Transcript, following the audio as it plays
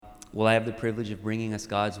Well, I have the privilege of bringing us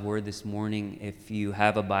God's Word this morning. If you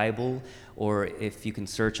have a Bible or if you can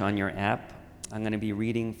search on your app, I'm going to be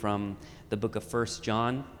reading from the book of 1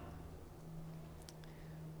 John.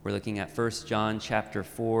 We're looking at 1 John chapter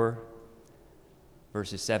 4,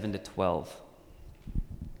 verses 7 to 12.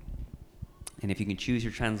 And if you can choose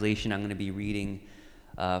your translation, I'm going to be reading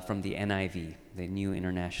from the NIV, the New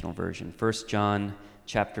International Version. 1 John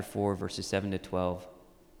chapter 4, verses 7 to 12.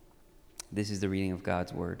 This is the reading of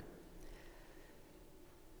God's Word.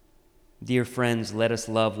 Dear friends, let us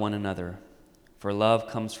love one another, for love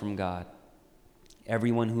comes from God.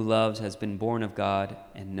 Everyone who loves has been born of God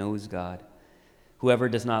and knows God. Whoever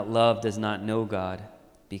does not love does not know God,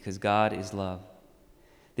 because God is love.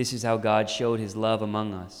 This is how God showed his love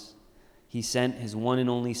among us. He sent his one and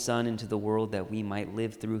only Son into the world that we might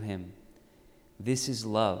live through him. This is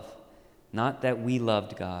love, not that we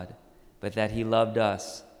loved God, but that he loved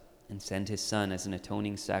us and sent his Son as an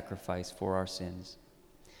atoning sacrifice for our sins.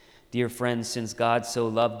 Dear friends, since God so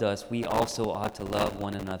loved us, we also ought to love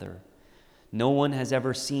one another. No one has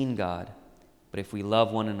ever seen God, but if we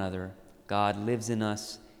love one another, God lives in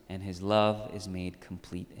us, and his love is made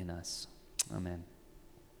complete in us. Amen.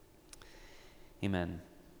 Amen.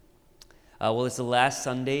 Well, it's the last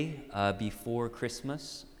Sunday before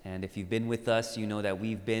Christmas, and if you've been with us, you know that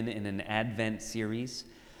we've been in an Advent series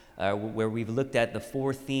where we've looked at the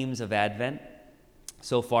 4 themes of Advent.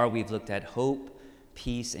 So far, we've looked at hope,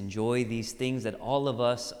 peace, and joy, these things that all of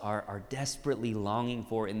us are desperately longing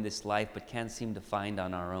for in this life but can't seem to find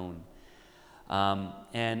on our own.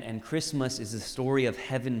 And Christmas is the story of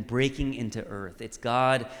heaven breaking into earth. It's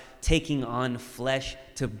God taking on flesh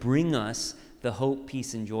to bring us the hope,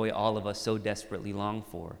 peace, and joy all of us so desperately long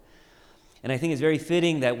for. And I think it's very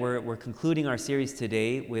fitting that we're concluding our series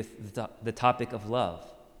today with the topic of love.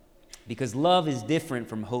 Because love is different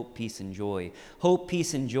from hope, peace, and joy. Hope,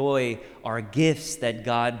 peace, and joy are gifts that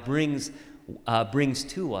God brings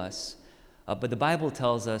to us. But the Bible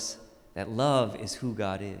tells us that love is who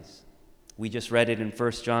God is. We just read it in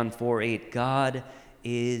 1 John 4:8. God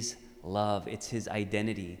is love. It's his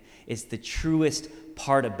identity. It's the truest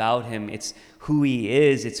part about him. It's who he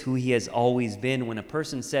is. It's who he has always been. When a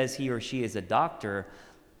person says he or she is a doctor,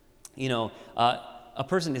 a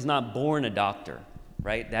person is not born a doctor.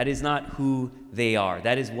 Right? That is not who they are.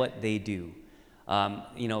 That is what they do.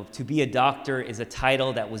 To be a doctor is a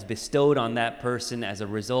title that was bestowed on that person as a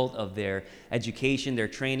result of their education, their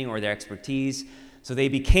training, or their expertise. So they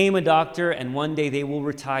became a doctor, and one day they will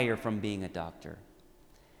retire from being a doctor.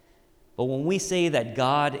 But when we say that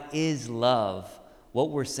God is love, what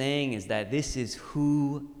we're saying is that this is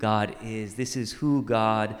who God is. This is who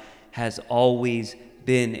God has always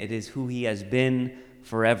been. It is who he has been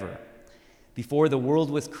forever. Before the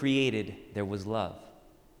world was created, there was love,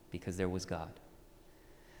 because there was God.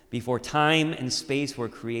 Before time and space were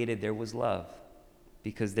created, there was love,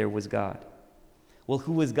 because there was God. Well,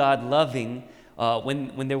 who was God loving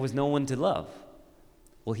when there was no one to love?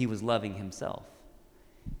 Well, he was loving himself.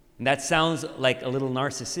 And that sounds like a little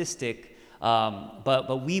narcissistic,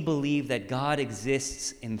 but we believe that God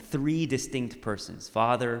exists in 3 distinct persons: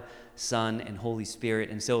 Father, Son, and Holy Spirit.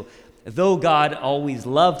 And so though God always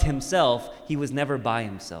loved himself, he was never by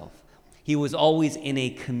himself. He was always in a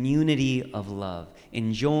community of love,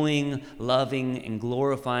 enjoying, loving, and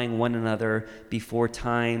glorifying one another before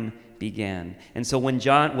time began. And so what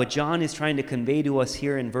John is trying to convey to us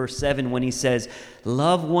here in verse 7 when he says,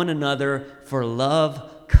 love one another, for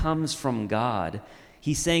love comes from God,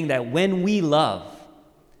 he's saying that when we love,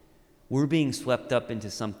 we're being swept up into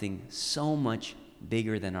something so much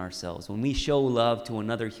bigger than ourselves. When we show love to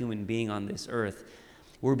another human being on this earth,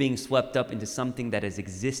 we're being swept up into something that has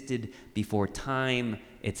existed before time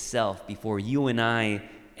itself, before you and I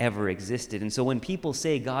ever existed. And so when people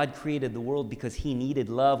say God created the world because he needed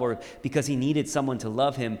love or because he needed someone to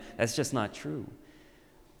love him, that's just not true.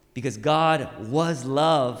 Because God was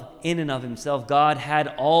love in and of himself. God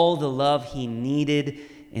had all the love he needed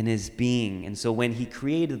in his being. And so when he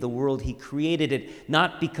created the world, he created it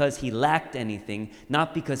not because he lacked anything,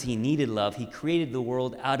 not because he needed love. He created the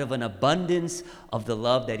world out of an abundance of the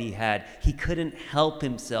love that he had. He couldn't help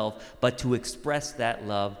himself but to express that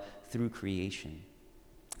love through creation.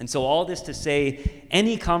 And so all this to say,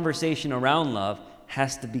 any conversation around love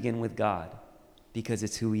has to begin with God, because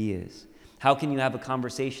it's who he is. How can you have a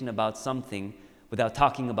conversation about something without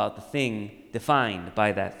talking about the thing defined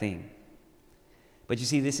by that thing? But you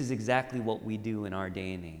see, this is exactly what we do in our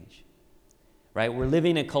day and age, right? We're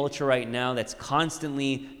living in a culture right now that's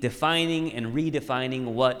constantly defining and redefining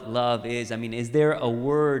what love is. I mean, is there a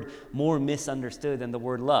word more misunderstood than the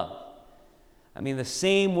word love? I mean, the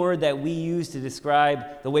same word that we use to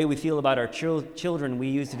describe the way we feel about our children, we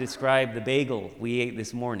use to describe the bagel we ate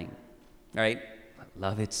this morning, right? I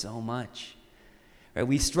love it so much. Right?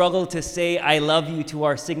 We struggle to say, I love you to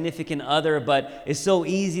our significant other, but it's so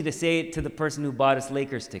easy to say it to the person who bought us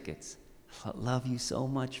Lakers tickets. I love you so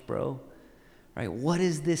much, bro. Right? What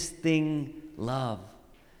is this thing, love?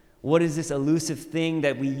 What is this elusive thing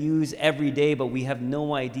that we use every day, but we have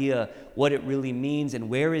no idea what it really means, and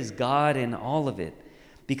where is God in all of it?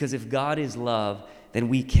 Because if God is love, then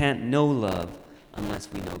we can't know love unless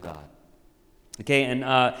we know God. Okay, and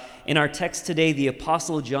in our text today, the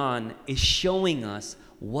Apostle John is showing us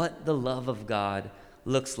what the love of God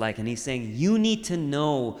looks like. And he's saying, you need to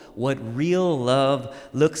know what real love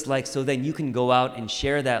looks like so then you can go out and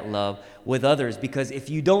share that love with others. Because if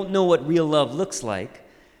you don't know what real love looks like,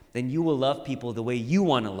 then you will love people the way you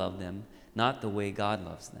want to love them, not the way God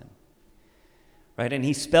loves them. Right? And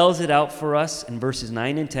he spells it out for us in verses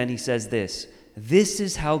 9 and 10. He says this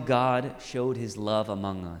is how God showed his love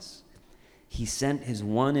among us. He sent his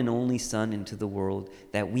one and only Son into the world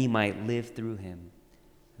that we might live through him.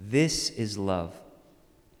 This is love,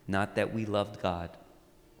 not that we loved God,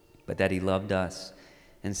 but that he loved us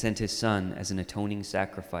and sent his Son as an atoning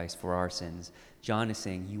sacrifice for our sins. John is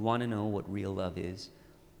saying, you want to know what real love is?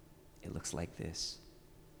 It looks like this.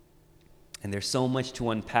 And there's so much to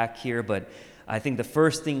unpack here, but I think the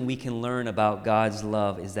first thing we can learn about God's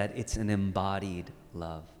love is that it's an embodied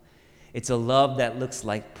love. It's a love that looks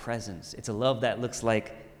like presence. It's a love that looks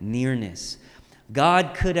like nearness.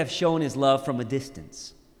 God could have shown his love from a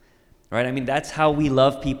distance, right? I mean, that's how we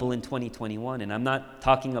love people in 2021. And I'm not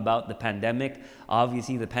talking about the pandemic.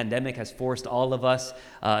 Obviously, the pandemic has forced all of us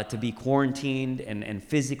to be quarantined and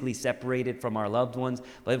physically separated from our loved ones.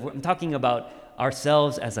 But I'm talking about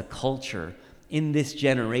ourselves as a culture. In this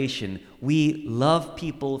generation, we love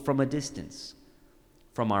people from a distance,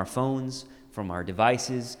 from our phones, from our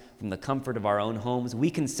devices, from the comfort of our own homes. We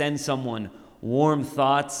can send someone warm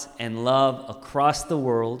thoughts and love across the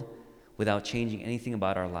world without changing anything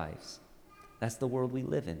about our lives. That's the world we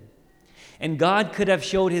live in. And God could have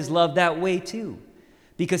showed his love that way too.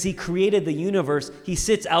 Because he created the universe, he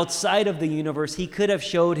sits outside of the universe. He could have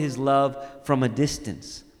showed his love from a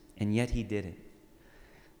distance, and yet he didn't.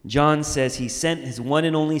 John says he sent his one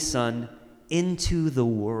and only Son into the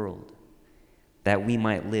world that we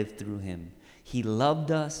might live through him. He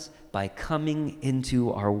loved us by coming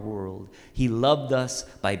into our world. He loved us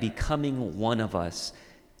by becoming one of us,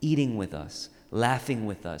 eating with us, laughing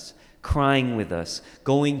with us, crying with us,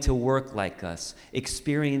 going to work like us,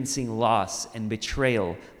 experiencing loss and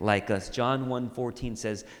betrayal like us. John 1:14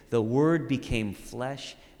 says, the Word became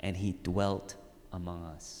flesh and he dwelt among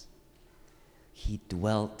us. He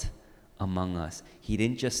dwelt among us. He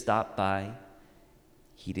didn't just stop by.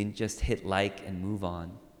 He didn't just hit like and move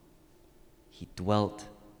on. He dwelt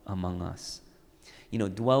among us. You know,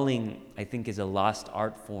 dwelling, I think, is a lost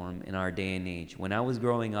art form in our day and age. When I was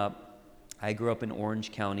growing up, I grew up in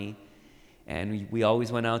Orange County, and we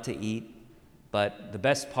always went out to eat, but the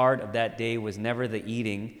best part of that day was never the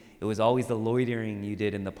eating. It was always the loitering you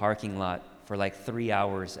did in the parking lot for like 3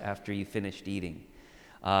 hours after you finished eating.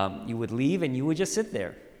 You would leave and you would just sit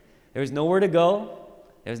there. There was nowhere to go.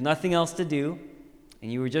 There was nothing else to do.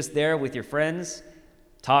 And you were just there with your friends,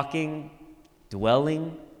 talking,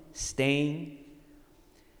 dwelling, staying.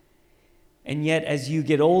 And yet, as you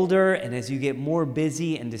get older and as you get more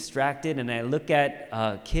busy and distracted, and I look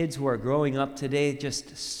at kids who are growing up today,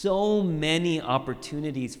 just so many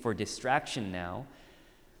opportunities for distraction now,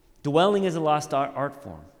 dwelling is a lost art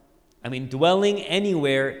form. I mean, dwelling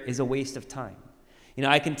anywhere is a waste of time. You know,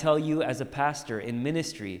 I can tell you as a pastor in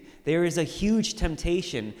ministry, there is a huge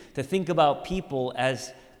temptation to think about people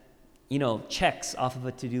as, you know, checks off of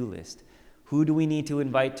a to-do list. Who do we need to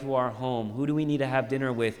invite to our home? Who do we need to have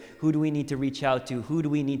dinner with? Who do we need to reach out to? Who do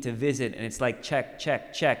we need to visit? And it's like check,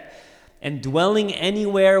 check, check. And dwelling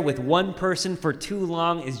anywhere with one person for too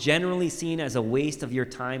long is generally seen as a waste of your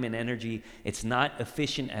time and energy. It's not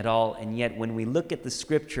efficient at all. And yet when we look at the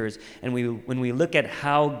scriptures and when we look at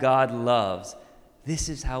how God loves, this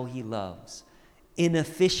is how he loves.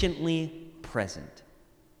 Inefficiently present.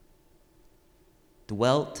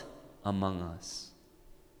 Dwelt among us.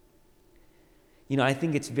 You know, I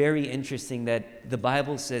think it's very interesting that the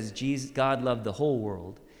Bible says God loved the whole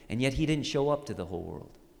world, and yet he didn't show up to the whole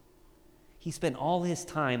world. He spent all his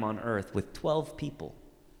time on earth with 12 people,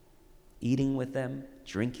 eating with them,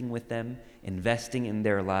 drinking with them, investing in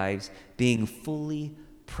their lives, being fully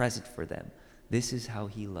present for them. This is how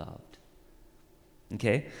he loved.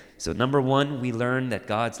 Okay? So number one, we learn that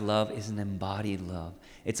God's love is an embodied love.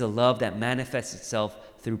 It's a love that manifests itself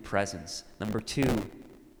through presence. Number two,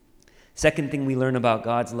 second thing we learn about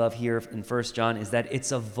God's love here in 1 John is that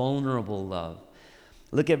it's a vulnerable love.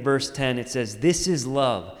 Look at verse 10. It says, "This is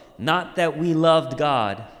love, not that we loved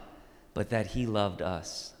God, but that he loved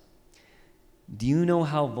us." Do you know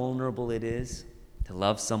how vulnerable it is to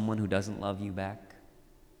love someone who doesn't love you back?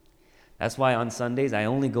 That's why on Sundays, I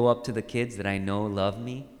only go up to the kids that I know love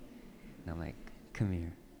me. And I'm like, come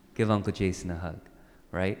here, give Uncle Jason a hug,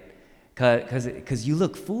 right? Because you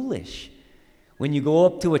look foolish when you go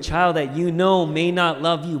up to a child that you know may not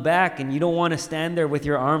love you back, and you don't want to stand there with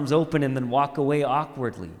your arms open and then walk away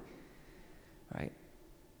awkwardly, right?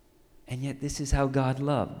 And yet this is how God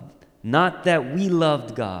loved. Not that we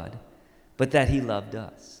loved God, but that he loved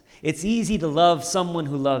us. It's easy to love someone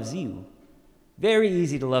who loves you. Very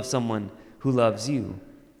easy to love someone who loves you.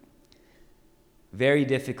 Very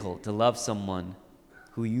difficult to love someone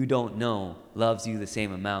who you don't know loves you the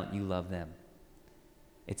same amount you love them.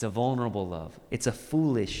 It's a vulnerable love. It's a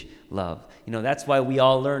foolish love. That's why we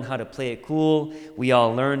all learn how to play it cool. We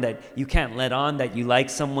all learn that you can't let on that you like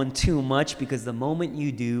someone too much, because the moment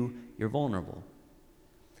you do, you're vulnerable.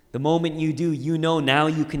 The moment you do, now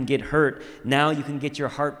you can get hurt. Now you can get your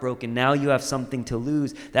heart broken. Now you have something to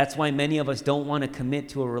lose. That's why many of us don't want to commit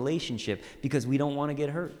to a relationship, because we don't want to get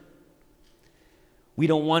hurt. We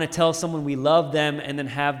don't want to tell someone we love them and then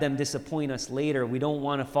have them disappoint us later. We don't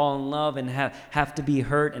want to fall in love and have to be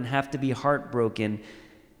hurt and have to be heartbroken.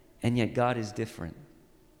 And yet God is different.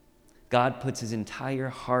 God puts his entire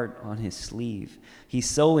heart on his sleeve. He's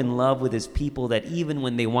so in love with his people that even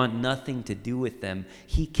when they want nothing to do with them,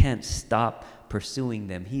 he can't stop pursuing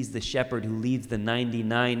them. He's the shepherd who leads the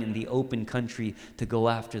 99 in the open country to go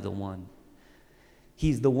after the one.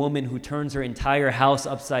 He's the woman who turns her entire house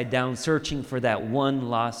upside down searching for that one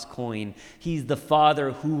lost coin. He's the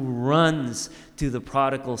father who runs to the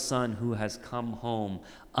prodigal son who has come home,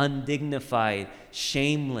 undignified,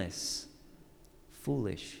 shameless,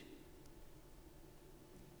 foolish.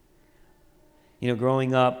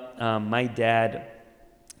 Growing up, my dad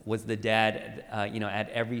was the dad, at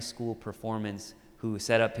every school performance who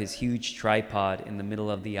set up his huge tripod in the middle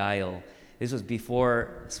of the aisle. This was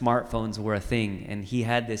before smartphones were a thing, and he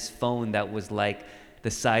had this phone that was like the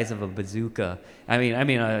size of a bazooka. I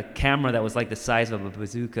mean, a camera that was like the size of a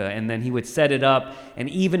bazooka, and then he would set it up, and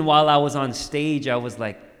even while I was on stage, I was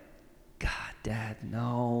like, God, Dad,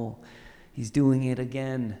 no, he's doing it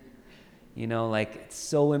again. It's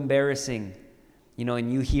so embarrassing.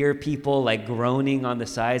 And you hear people like groaning on the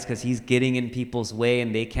sides because he's getting in people's way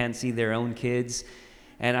and they can't see their own kids.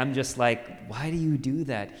 And I'm just like, why do you do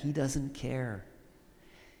that? He doesn't care.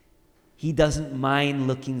 He doesn't mind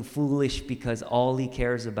looking foolish because all he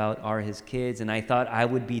cares about are his kids. And I thought I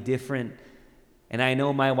would be different. And I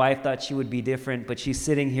know my wife thought she would be different, but she's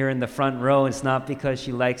sitting here in the front row. It's not because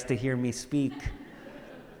she likes to hear me speak.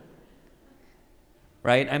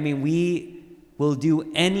 Right? We will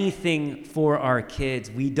do anything for our kids.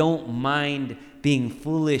 We don't mind being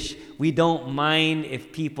foolish. We don't mind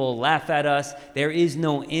if people laugh at us. There is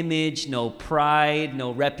no image, no pride,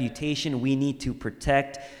 no reputation we need to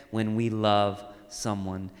protect when we love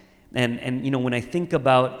someone. And when I think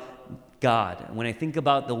about God, when I think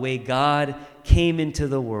about the way God came into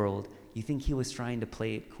the world, you think he was trying to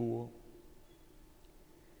play it cool?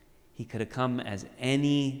 He could have come in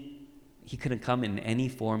any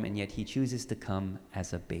form, and yet he chooses to come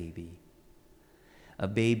as a baby. A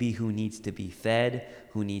baby who needs to be fed,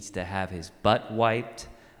 who needs to have his butt wiped,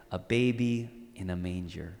 a baby in a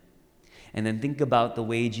manger. And then think about the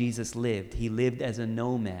way Jesus lived. He lived as a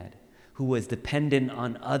nomad who was dependent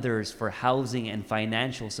on others for housing and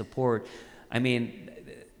financial support.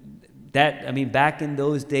 Back in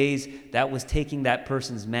those days, that was taking that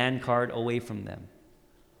person's man card away from them.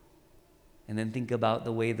 And then think about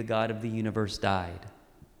the way the God of the universe died,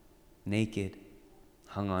 naked,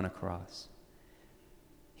 hung on a cross.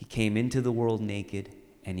 He came into the world naked,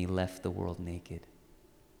 and he left the world naked,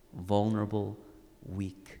 vulnerable,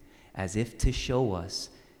 weak, as if to show us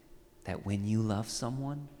that when you love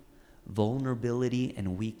someone, vulnerability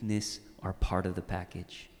and weakness are part of the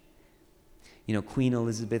package. Queen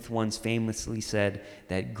Elizabeth once famously said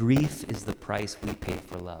that grief is the price we pay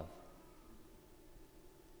for love.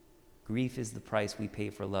 Grief is the price we pay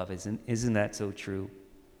for love. Isn't that so true?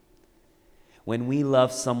 When we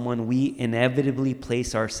love someone, we inevitably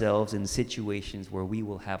place ourselves in situations where we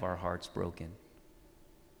will have our hearts broken.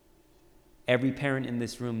 Every parent in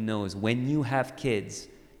this room knows when you have kids,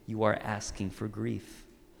 you are asking for grief.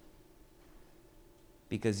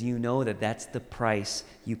 because you know that that's the price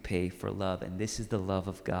you pay for love. And this is the love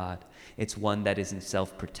of God. It's one that isn't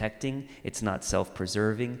self-protecting. It's not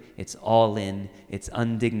self-preserving. It's all in. It's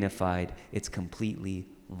undignified. It's completely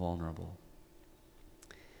vulnerable.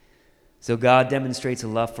 So God demonstrates a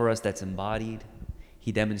love for us that's embodied.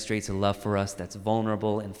 He demonstrates a love for us that's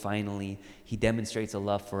vulnerable. And finally, he demonstrates a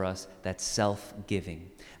love for us that's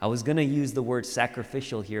self-giving. I was going to use the word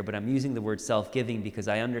sacrificial here, but I'm using the word self-giving because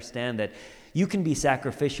I understand that you can be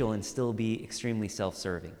sacrificial and still be extremely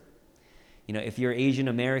self-serving. You know, if you're Asian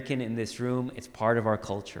American in this room, it's part of our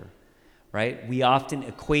culture, right? We often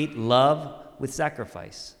equate love with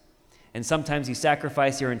sacrifice. And sometimes you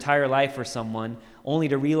sacrifice your entire life for someone only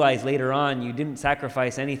to realize later on you didn't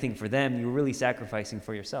sacrifice anything for them. You were really sacrificing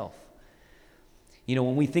for yourself. You know,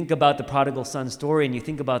 when we think about the prodigal son story and you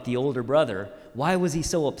think about the older brother, why was he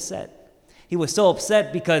so upset? He was so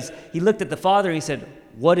upset because he looked at the father and he said,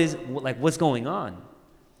 what's going on?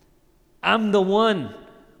 I'm the one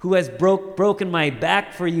who has broken my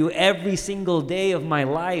back for you every single day of my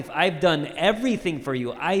life. I've done everything for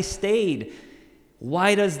you. I stayed.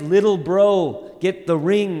 Why does little bro get the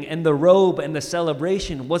ring and the robe and the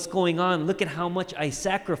celebration? What's going on? Look at how much I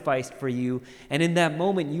sacrificed for you. And in that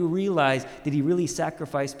moment, you realize, did he really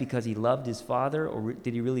sacrifice because he loved his father, or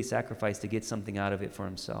did he really sacrifice to get something out of it for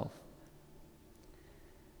himself?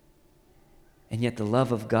 And yet the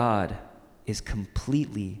love of God is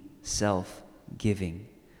completely self-giving.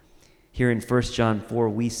 Here in 1 John 4,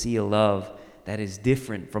 we see a love that is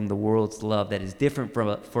different from the world's love, that is different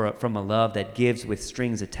from a love that gives with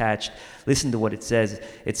strings attached. Listen to what it says.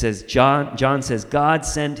 It says, John says, God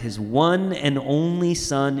sent his one and only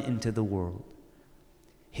Son into the world.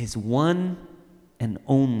 His one and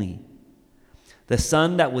only. The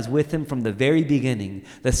Son that was with him from the very beginning,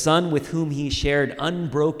 the Son with whom he shared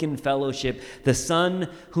unbroken fellowship, the Son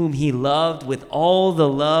whom he loved with all the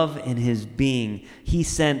love in his being. He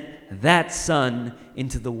sent that Son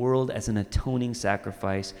into the world as an atoning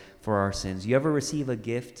sacrifice for our sins. You ever receive a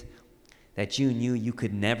gift that you knew you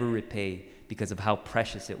could never repay because of how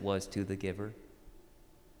precious it was to the giver?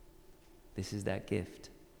 This is that gift.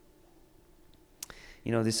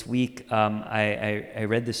 You know, this week I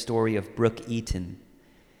read the story of Brooke Eaton,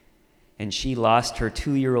 and she lost her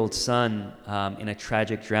 2-year-old son in a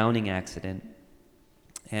tragic drowning accident,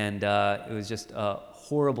 and it was just a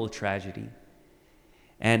horrible tragedy.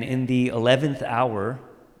 And in the 11th hour,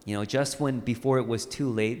 you know, just before it was too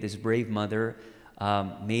late, this brave mother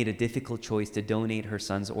made a difficult choice to donate her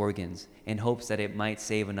son's organs in hopes that it might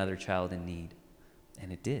save another child in need.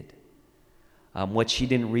 And it did. What she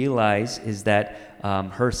didn't realize is that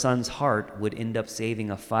her son's heart would end up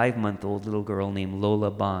saving a 5-month-old little girl named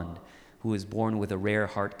Lola Bond, who was born with a rare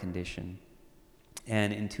heart condition.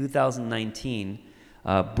 And in 2019,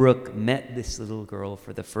 Brooke met this little girl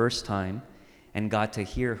for the first time and got to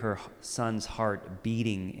hear her son's heart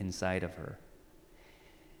beating inside of her.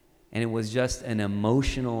 And it was just an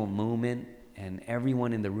emotional moment, and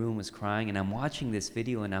everyone in the room was crying. And I'm watching this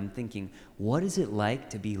video and I'm thinking, what is it like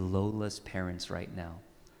to be Lola's parents right now?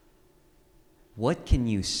 What can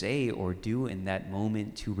you say or do in that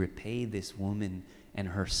moment to repay this woman and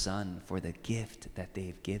her son for the gift that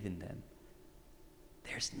they've given them?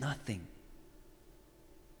 There's nothing.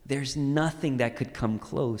 There's nothing that could come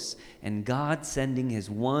close. And God sending his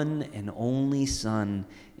one and only Son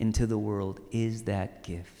into the world is that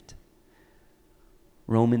gift.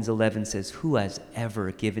 Romans 11 says, who has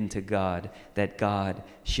ever given to God that God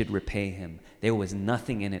should repay him? There was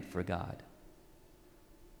nothing in it for God,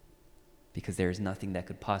 because there is nothing that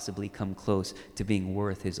could possibly come close to being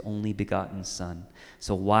worth his only begotten Son.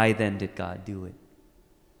 So why then did God do it?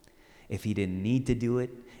 If he didn't need to do it,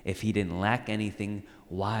 if he didn't lack anything,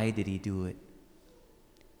 why did he do it?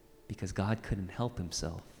 Because God couldn't help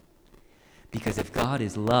himself. Because if God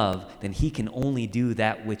is love, then he can only do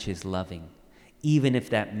that which is loving, even if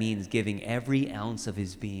that means giving every ounce of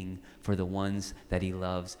his being for the ones that he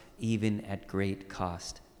loves, even at great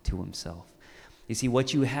cost to himself. You see,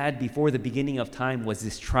 what you had before the beginning of time was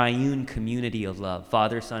this triune community of love,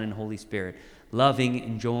 Father, Son, and Holy Spirit, loving,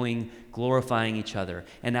 enjoying, glorifying each other.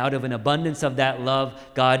 And out of an abundance of that love,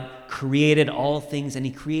 God created all things, and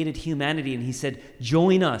he created humanity, and he said,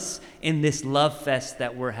 join us in this love fest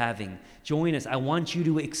that we're having. Join us. I want you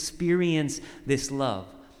to experience this love.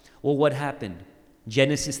 Well, what happened?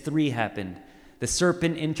 Genesis 3 happened. The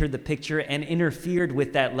serpent entered the picture and interfered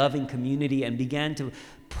with that loving community and began to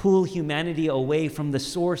pull humanity away from the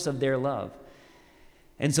source of their love.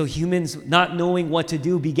 And so humans, not knowing what to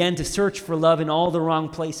do, began to search for love in all the wrong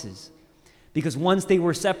places. Because once they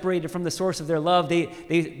were separated from the source of their love,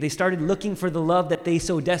 they started looking for the love that they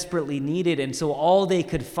so desperately needed. And so all they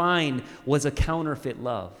could find was a counterfeit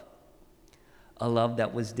love. A love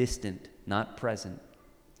that was distant, not present.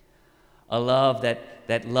 A love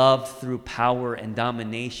that loved through power and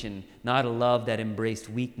domination, not a love that embraced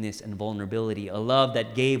weakness and vulnerability. A love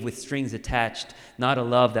that gave with strings attached, not a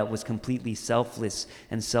love that was completely selfless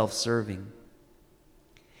and self-serving.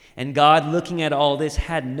 And God, looking at all this,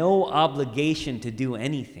 had no obligation to do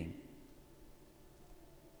anything.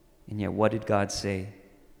 And yet, what did God say?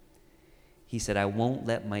 He said, I won't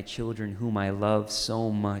let my children, whom I love so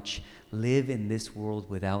much, live in this world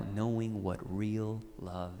without knowing what real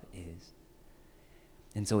love is.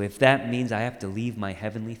 And so if that means I have to leave my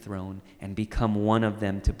heavenly throne and become one of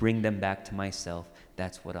them to bring them back to myself,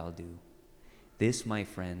 that's what I'll do. This, my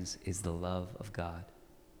friends, is the love of God.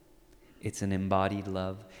 It's an embodied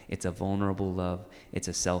love. It's a vulnerable love. It's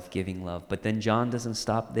a self-giving love. But then John doesn't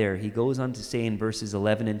stop there. He goes on to say in verses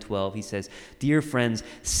 11 and 12, he says, Dear friends,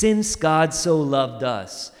 since God so loved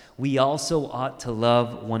us, we also ought to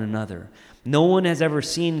love one another. No one has ever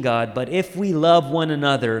seen God, but if we love one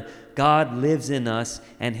another, God lives in us,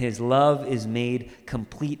 and his love is made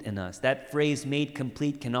complete in us. That phrase, made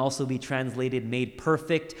complete, can also be translated made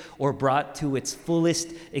perfect or brought to its fullest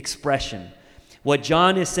expression. What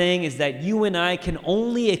John is saying is that you and I can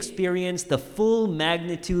only experience the full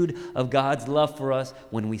magnitude of God's love for us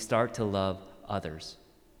when we start to love others.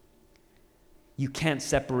 You can't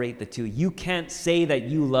separate the two. You can't say that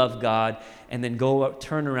you love God and then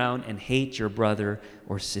turn around and hate your brother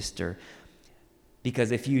or sister.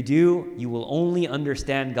 Because if you do, you will only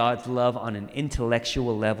understand God's love on an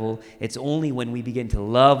intellectual level. It's only when we begin to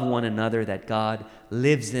love one another that God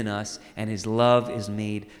lives in us and his love is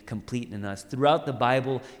made complete in us. Throughout the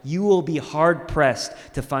Bible, you will be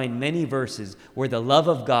hard-pressed to find many verses where the love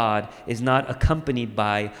of God is not accompanied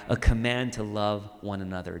by a command to love one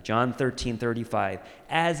another. John 13:35,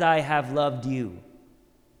 as I have loved you,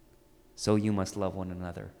 so you must love one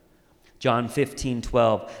another. John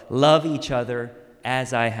 15:12, love each other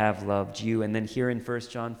as I have loved you. And then here in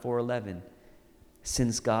 1 John 4:11,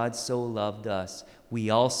 since God so loved us,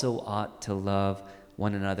 we also ought to love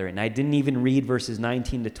one another. And I didn't even read verses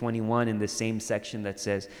 19 to 21 in the same section that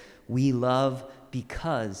says, we love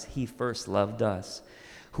because he first loved us.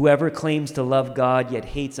 Whoever claims to love God yet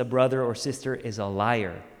hates a brother or sister is a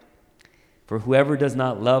liar. For whoever does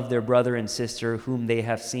not love their brother and sister whom they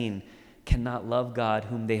have seen cannot love God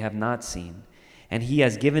whom they have not seen. And he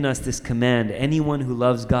has given us this command: anyone who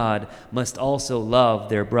loves God must also love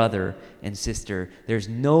their brother and sister. There's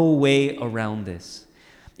no way around this.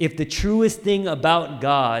 If the truest thing about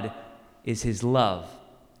God is his love,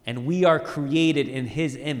 and we are created in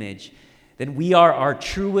his image, then we are our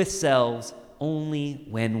truest selves only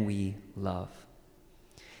when we love.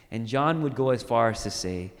 And John would go as far as to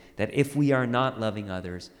say that if we are not loving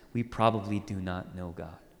others, we probably do not know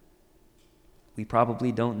God. We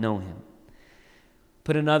probably don't know him.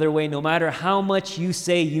 Put another way, no matter how much you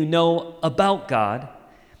say you know about God,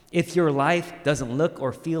 if your life doesn't look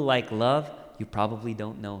or feel like love, you probably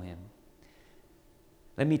don't know him.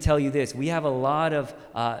 Let me tell you this, we have a lot of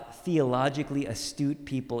theologically astute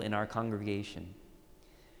people in our congregation.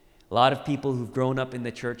 A lot of people who've grown up in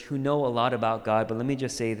the church who know a lot about God, but let me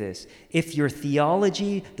just say this. If your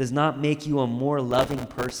theology does not make you a more loving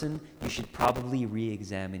person, you should probably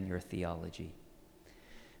re-examine your theology.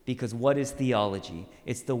 Because what is theology?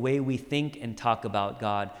 It's the way we think and talk about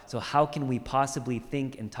God. So how can we possibly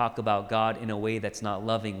think and talk about God in a way that's not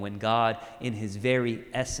loving when God, in his very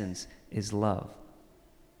essence, is love?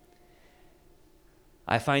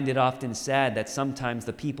 I find it often sad that sometimes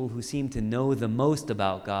the people who seem to know the most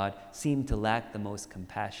about God seem to lack the most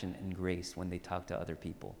compassion and grace when they talk to other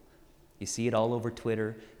people. You see it all over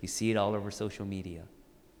Twitter. You see it all over social media.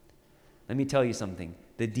 Let me tell you something.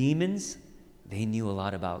 The demons, they knew a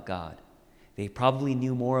lot about God. They probably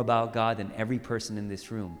knew more about God than every person in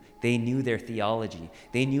this room. They knew their theology.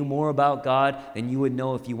 They knew more about God than you would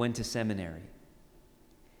know if you went to seminary.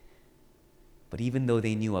 But even though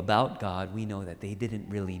they knew about God, we know that they didn't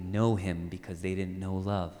really know him because they didn't know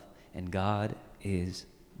love. And God is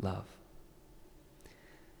love.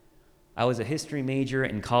 I was a history major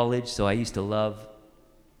in college, so I used to love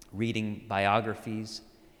reading biographies.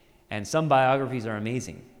 And some biographies are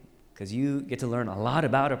amazing because you get to learn a lot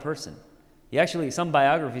about a person. Some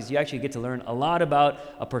biographies, you actually get to learn a lot about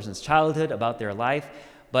a person's childhood, about their life.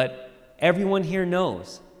 But everyone here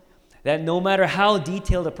knows That no matter how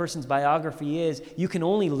detailed a person's biography is, you can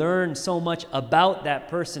only learn so much about that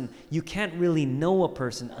person. You can't really know a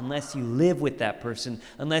person unless you live with that person,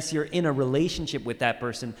 unless you're in a relationship with that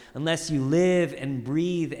person, unless you live and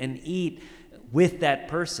breathe and eat with that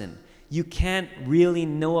person. You can't really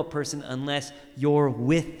know a person unless you're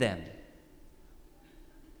with them.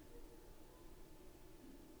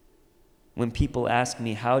 When people ask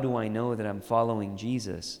me, how do I know that I'm following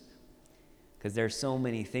Jesus? Because there are so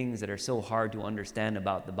many things that are so hard to understand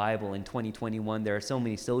about the Bible in 2021. There are so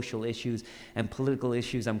many social issues and political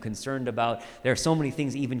issues I'm concerned about. There are so many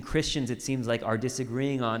things even Christians, it seems like, are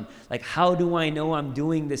disagreeing on. Like, how do I know I'm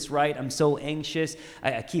doing this right? I'm so anxious.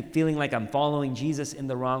 I keep feeling like I'm following Jesus in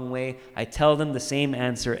the wrong way. I tell them the same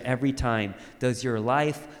answer every time. Does your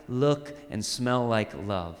life look and smell like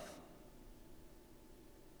love?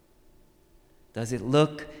 Does it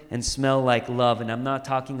look and smell like love? And I'm not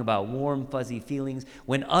talking about warm, fuzzy feelings.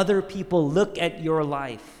 When other people look at your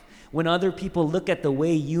life, when other people look at the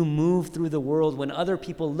way you move through the world, when other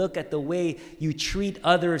people look at the way you treat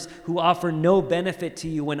others who offer no benefit to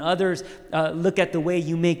you, when others look at the way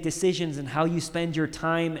you make decisions and how you spend your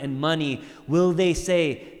time and money, will they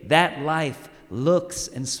say, that life looks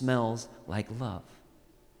and smells like love?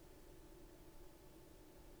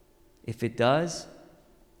 If it does,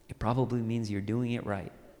 it probably means you're doing it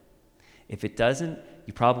right. If it doesn't,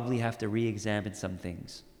 you probably have to re-examine some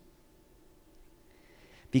things.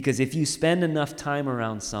 Because if you spend enough time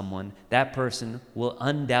around someone, that person will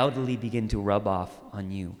undoubtedly begin to rub off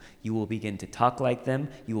on you. You will begin to talk like them.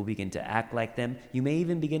 You will begin to act like them. You may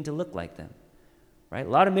even begin to look like them. Right? A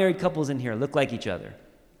lot of married couples in here look like each other.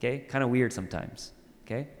 Okay? Kind of weird sometimes.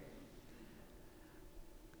 Okay?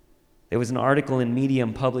 There was an article in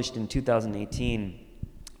Medium published in 2018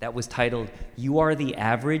 that was titled, "You Are the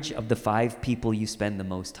Average of the 5 People You Spend the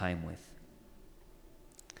Most Time With."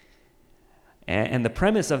 And the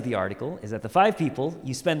premise of the article is that the 5 people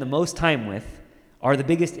you spend the most time with are the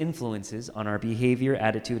biggest influences on our behavior,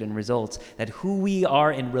 attitude, and results, that who we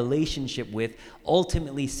are in relationship with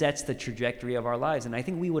ultimately sets the trajectory of our lives. And I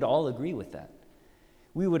think we would all agree with that.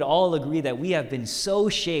 We would all agree that we have been so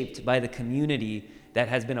shaped by the community that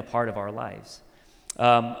has been a part of our lives.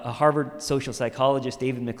 A Harvard social psychologist,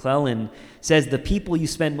 David McClellan, says the people you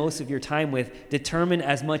spend most of your time with determine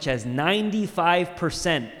as much as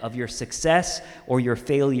 95% of your success or your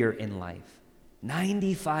failure in life.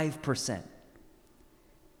 95%.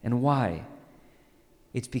 And why?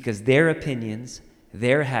 It's because their opinions,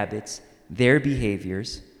 their habits, their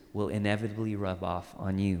behaviors will inevitably rub off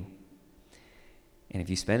on you. And if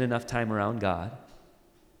you spend enough time around God,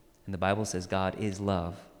 and the Bible says God is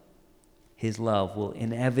love, His love will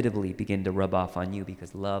inevitably begin to rub off on you,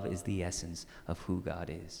 because love is the essence of who God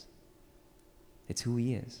is. It's who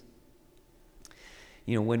He is.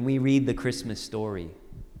 You know, when we read the Christmas story,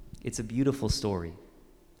 it's a beautiful story.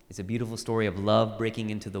 It's a beautiful story of love breaking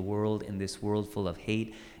into the world, in this world full of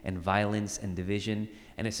hate and violence and division.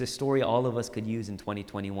 And it's a story all of us could use in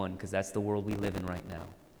 2021, because that's the world we live in right now.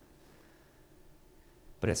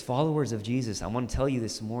 But as followers of Jesus, I want to tell you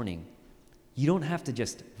this morning, you don't have to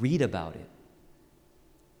just read about it.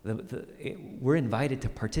 We're invited to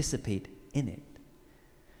participate in it.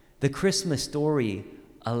 The Christmas story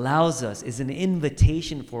allows us, is an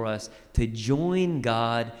invitation for us to join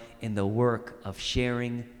God in the work of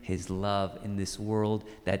sharing His love in this world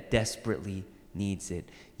that desperately needs it.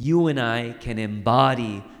 You and I can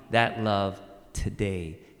embody that love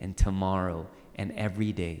today and tomorrow and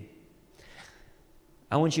every day.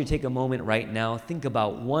 I want you to take a moment right now. Think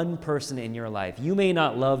about one person in your life. You may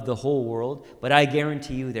not love the whole world, but I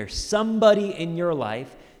guarantee you there's somebody in your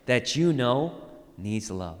life that you know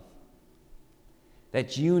needs love,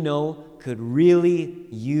 that you know could really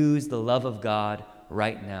use the love of God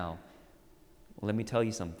right now. Well, let me tell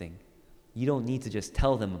you something. You don't need to just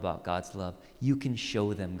tell them about God's love. You can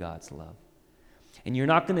show them God's love. And you're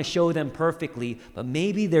not going to show them perfectly, but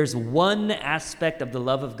maybe there's one aspect of the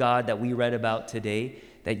love of God that we read about today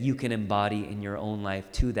that you can embody in your own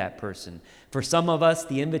life to that person. For some of us,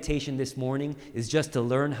 the invitation this morning is just to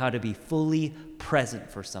learn how to be fully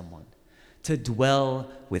present for someone, to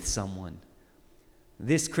dwell with someone.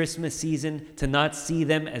 This Christmas season, to not see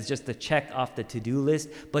them as just a check off the to-do list,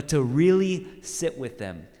 but to really sit with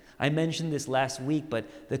them. I mentioned this last week,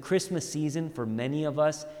 but the Christmas season for many of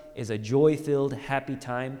us is a joy-filled, happy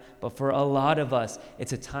time, but for a lot of us,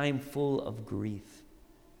 it's a time full of grief.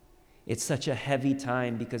 It's such a heavy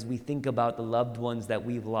time because we think about the loved ones that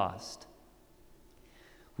we've lost.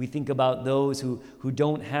 We think about those who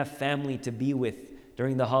don't have family to be with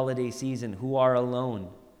during the holiday season, who are alone.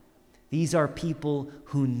 These are people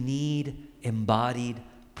who need embodied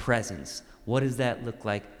presence. What does that look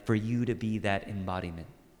like for you to be that embodiment?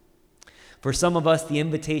 For some of us, the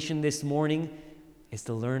invitation this morning is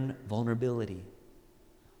to learn vulnerability,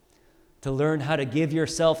 to learn how to give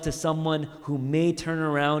yourself to someone who may turn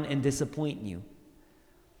around and disappoint you.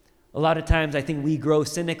 A lot of times I think we grow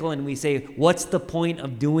cynical and we say, what's the point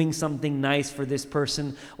of doing something nice for this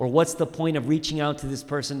person? Or what's the point of reaching out to this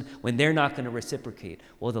person when they're not going to reciprocate?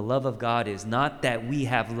 Well, the love of God is not that we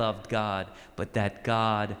have loved God, but that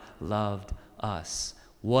God loved us.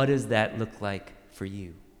 What does that look like for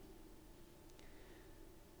you?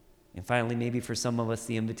 And finally, maybe for some of us,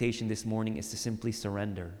 the invitation this morning is to simply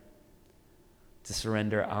surrender. To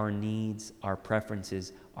surrender our needs, our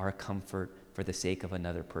preferences, our comfort for the sake of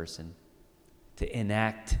another person. To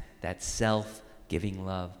enact that self-giving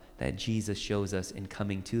love that Jesus shows us in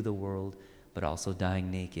coming to the world, but also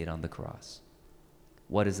dying naked on the cross.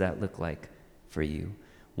 What does that look like for you?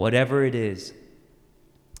 Whatever it is,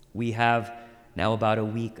 we have now about a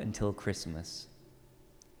week until Christmas.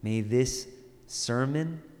 May this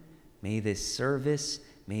sermon, may this service,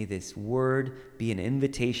 may this word be an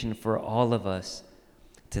invitation for all of us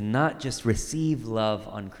to not just receive love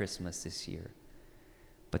on Christmas this year,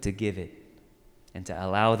 but to give it and to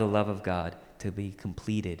allow the love of God to be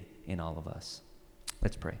completed in all of us.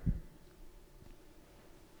 Let's pray.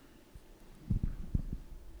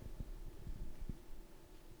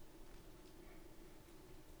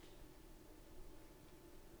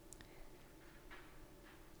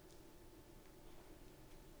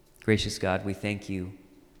 Gracious God, we thank you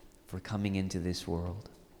for coming into this world.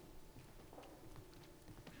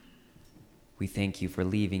 We thank you for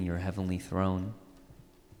leaving your heavenly throne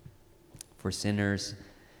for sinners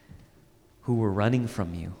who were running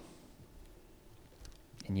from you,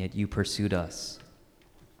 and yet you pursued us.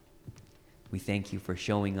 We thank you for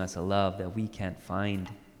showing us a love that we can't find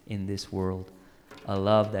in this world, a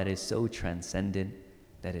love that is so transcendent,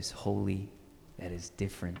 that is holy, that is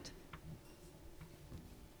different.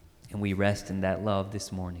 And we rest in that love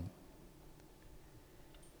this morning.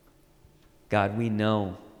 God, we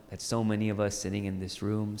know that so many of us sitting in this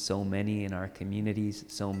room, so many in our communities,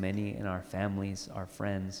 so many in our families, our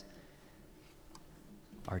friends,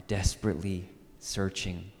 are desperately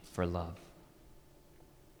searching for love.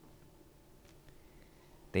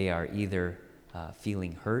 They are either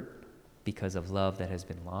feeling hurt because of love that has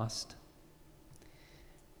been lost.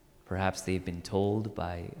 Perhaps they've been told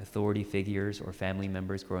by authority figures or family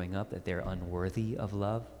members growing up that they're unworthy of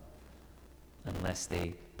love unless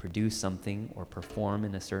they produce something or perform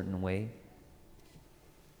in a certain way.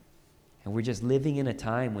 And we're just living in a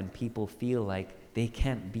time when people feel like they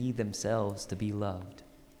can't be themselves to be loved.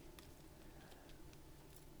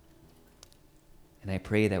 And I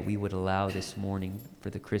pray that we would allow this morning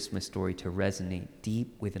for the Christmas story to resonate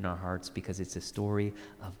deep within our hearts, because it's a story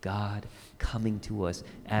of God coming to us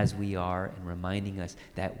as we are and reminding us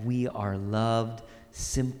that we are loved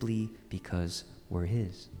simply because we're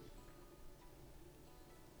His.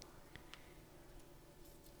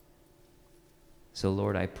 So,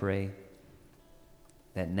 Lord, I pray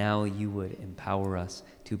that now you would empower us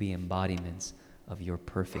to be embodiments of your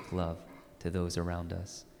perfect love to those around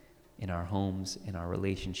us, in our homes, in our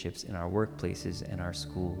relationships, in our workplaces, and our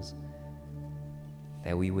schools.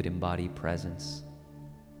 That we would embody presence,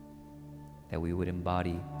 that we would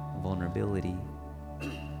embody vulnerability,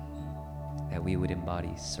 that we would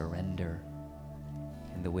embody surrender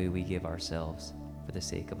in the way we give ourselves for the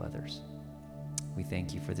sake of others. We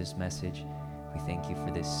thank you for this message. We thank you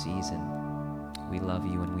for this season. We love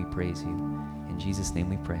you and we praise you. In Jesus' name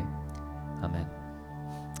we pray. Amen.